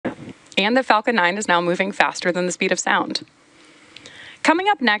And the Falcon 9 is now moving faster than the speed of sound. Coming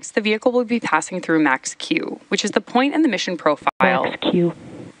up next, the vehicle will be passing through Max Q, which is the point in the mission profile. Max Q.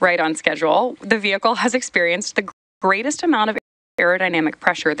 Right on schedule. The vehicle has experienced the greatest amount of aerodynamic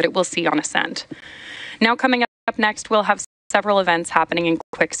pressure that it will see on ascent. Now coming up next, we'll have several events happening in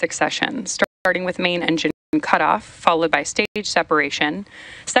quick succession, starting with main engine cutoff, followed by stage separation,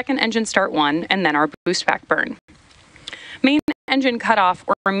 second engine start 1, and then our boost back burn. Main engine cutoff,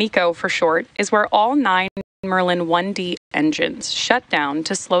 or MECO for short, is where all 9 Merlin 1D engines shut down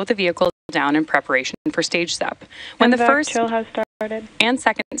to slow the vehicle down in preparation for stage sep, when the first chill has started and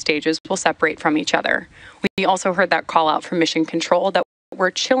second stages will separate from each other. We also heard that call out from Mission Control that we're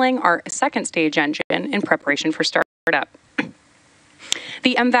chilling our second stage engine in preparation for startup.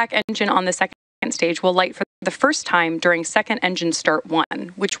 The MVAC engine on the second stage will light for the first time during second engine start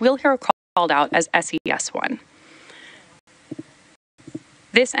 1, which we'll hear called out as SES1.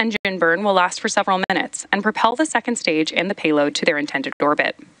 This engine burn will last for several minutes and propel the second stage and the payload to their intended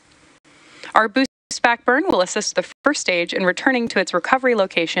orbit. Our boost back burn will assist the first stage in returning to its recovery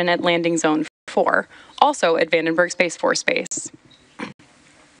location at landing zone 4, also at Vandenberg Space Force Base.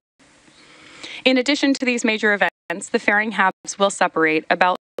 In addition to these major events, the fairing halves will separate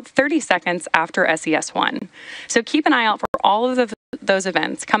about 30 seconds after SES1. So keep an eye out for all of those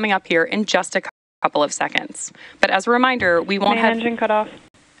events coming up here in just a couple of seconds. But as a reminder, we won't have... Main engine cutoff.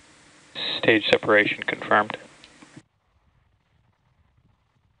 Stage separation confirmed.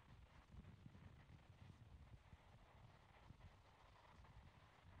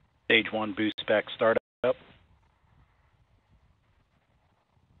 Stage 1 boost back startup.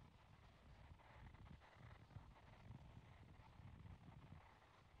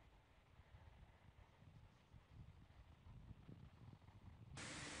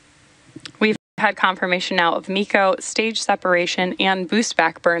 We've had confirmation now of MECO, stage separation, and boost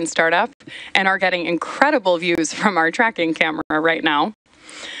back burn startup, and are getting incredible views from our tracking camera right now.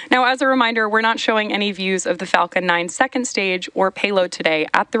 Now, as a reminder, we're not showing any views of the Falcon 9 second stage or payload today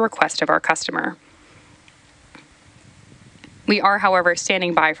at the request of our customer. We are, however,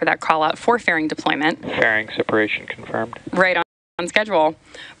 standing by for that call out for fairing deployment. Fairing separation confirmed. Right on schedule.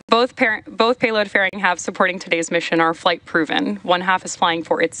 Both payload fairing halves supporting today's mission are flight proven. One half is flying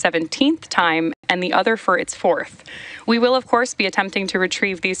for its 17th time and the other for its 4th. We will, of course, be attempting to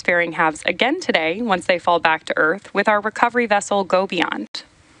retrieve these fairing halves again today once they fall back to Earth with our recovery vessel Go Beyond.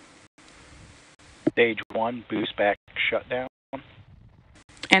 Stage 1 boost back shutdown.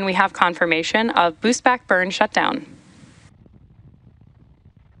 And we have confirmation of boost back burn shutdown.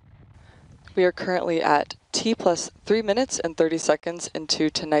 We are currently at T plus 3 minutes and 30 seconds into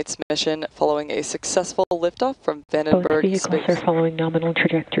tonight's mission following a successful liftoff from Vandenberg Both vehicles Space. are following nominal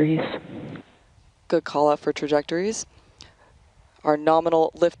trajectories. Good call out for trajectories. Our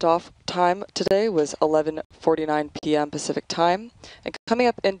nominal liftoff time today was 11:49 p.m. Pacific time. And coming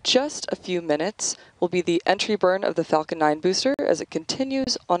up in just a few minutes will be the entry burn of the Falcon 9 booster as it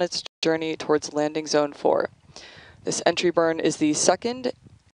continues on its journey towards landing zone 4. This entry burn is the second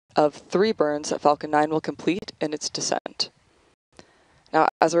of 3 burns that Falcon 9 will complete in its descent. Now,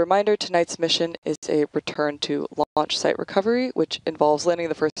 as a reminder, tonight's mission is a return to launch site recovery, which involves landing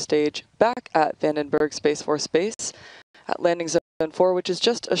the first stage back at Vandenberg Space Force Base at landing zone 4, which is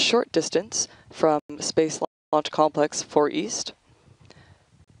just a short distance from Space Launch Complex 4 East.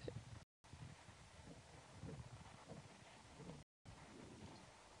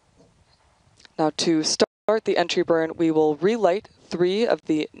 Now, to start the entry burn, we will relight 3 of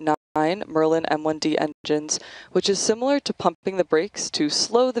the 9 Merlin M1D engines, which is similar to pumping the brakes to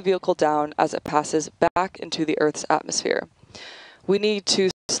slow the vehicle down as it passes back into the Earth's atmosphere. We need to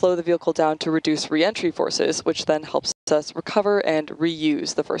slow the vehicle down to reduce re-entry forces, which then helps us recover and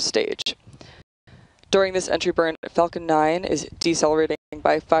reuse the first stage. During this entry burn, Falcon 9 is decelerating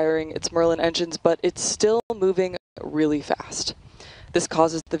by firing its Merlin engines, but it's still moving really fast. This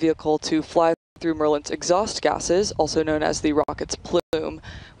causes the vehicle to fly through Merlin's exhaust gases, also known as the rocket's plume,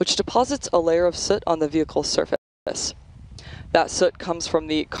 which deposits a layer of soot on the vehicle's surface. That soot comes from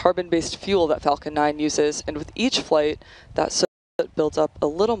the carbon-based fuel that Falcon 9 uses, and with each flight, that soot builds up a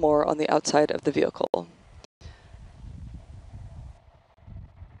little more on the outside of the vehicle.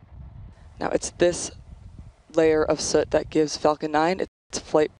 Now, it's this layer of soot that gives Falcon 9 its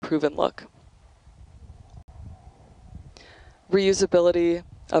flight-proven look. Reusability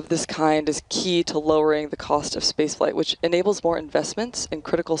of this kind is key to lowering the cost of spaceflight, which enables more investments in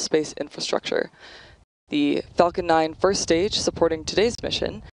critical space infrastructure. The Falcon 9 first stage supporting today's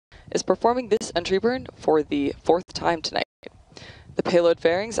mission is performing this entry burn for the 4th time tonight. The payload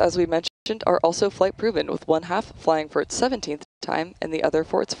fairings, as we mentioned, are also flight proven, with one half flying for its 17th time and the other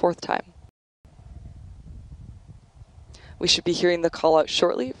for its 4th time. We should be hearing the call out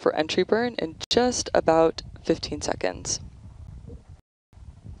shortly for entry burn in just about 15 seconds.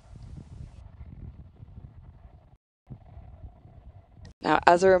 Now,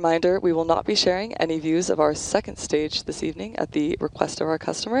 as a reminder, we will not be sharing any views of our second stage this evening at the request of our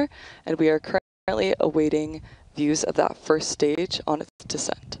customer, and we are currently awaiting views of that first stage on its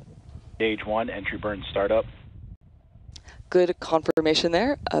descent. Stage 1, entry burn startup. Good confirmation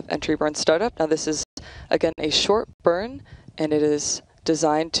there of entry burn startup. Now this is, again, a short burn, and it is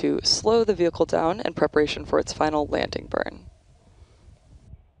designed to slow the vehicle down in preparation for its final landing burn.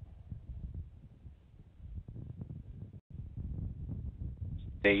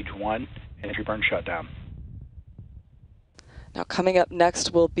 Stage 1, entry burn shutdown. Now coming up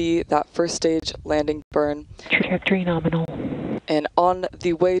next will be that first stage landing burn. Trajectory nominal. And on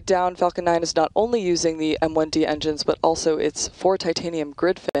the way down, Falcon 9 is not only using the M1D engines, but also its 4 titanium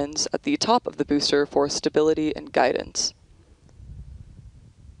grid fins at the top of the booster for stability and guidance.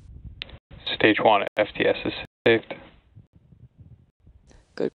 Stage 1, FTS is saved.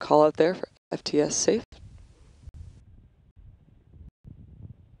 Good call out there for FTS safe.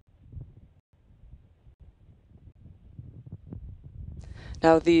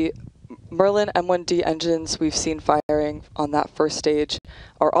 Now the Merlin M1D engines we've seen firing on that first stage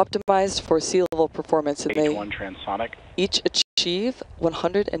are optimized for sea level performance, and Stage they 1 transonic. each achieve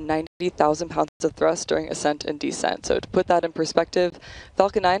 190,000 pounds of thrust during ascent and descent. So to put that in perspective,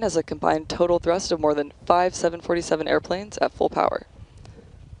 Falcon 9 has a combined total thrust of more than 5 747 airplanes at full power.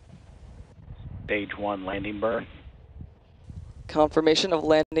 Stage 1 landing burn. Confirmation of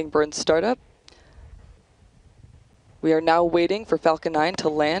landing burn startup. We are now waiting for Falcon 9 to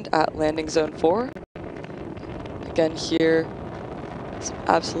land at landing zone 4. Again here, some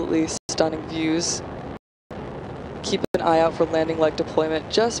absolutely stunning views. Keep an eye out for landing leg deployment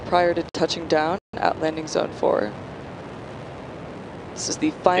just prior to touching down at landing zone 4. This is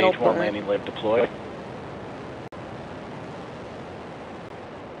the final Stage 1 burn. landing leg deployed.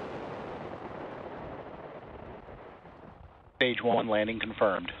 Stage 1 landing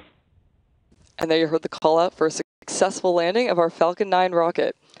confirmed. And there you heard the call out for a successful landing of our Falcon 9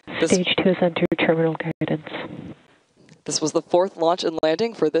 rocket. Stage 2 has entered terminal guidance. This was the 4th launch and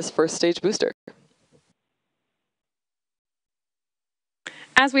landing for this first stage booster.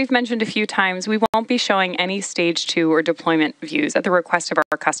 As we've mentioned a few times, we won't be showing any stage 2 or deployment views at the request of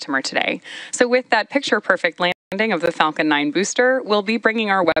our customer today. So with that picture-perfect landing of the Falcon 9 booster, we'll be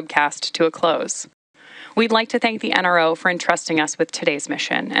bringing our webcast to a close. We'd like to thank the NRO for entrusting us with today's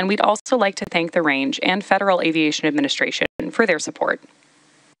mission, and we'd also like to thank the Range and Federal Aviation Administration for their support.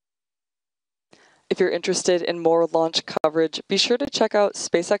 If you're interested in more launch coverage, be sure to check out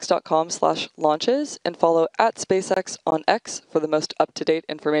spacex.com/launches and follow @SpaceX on X for the most up-to-date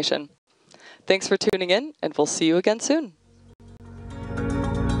information. Thanks for tuning in, and we'll see you again soon.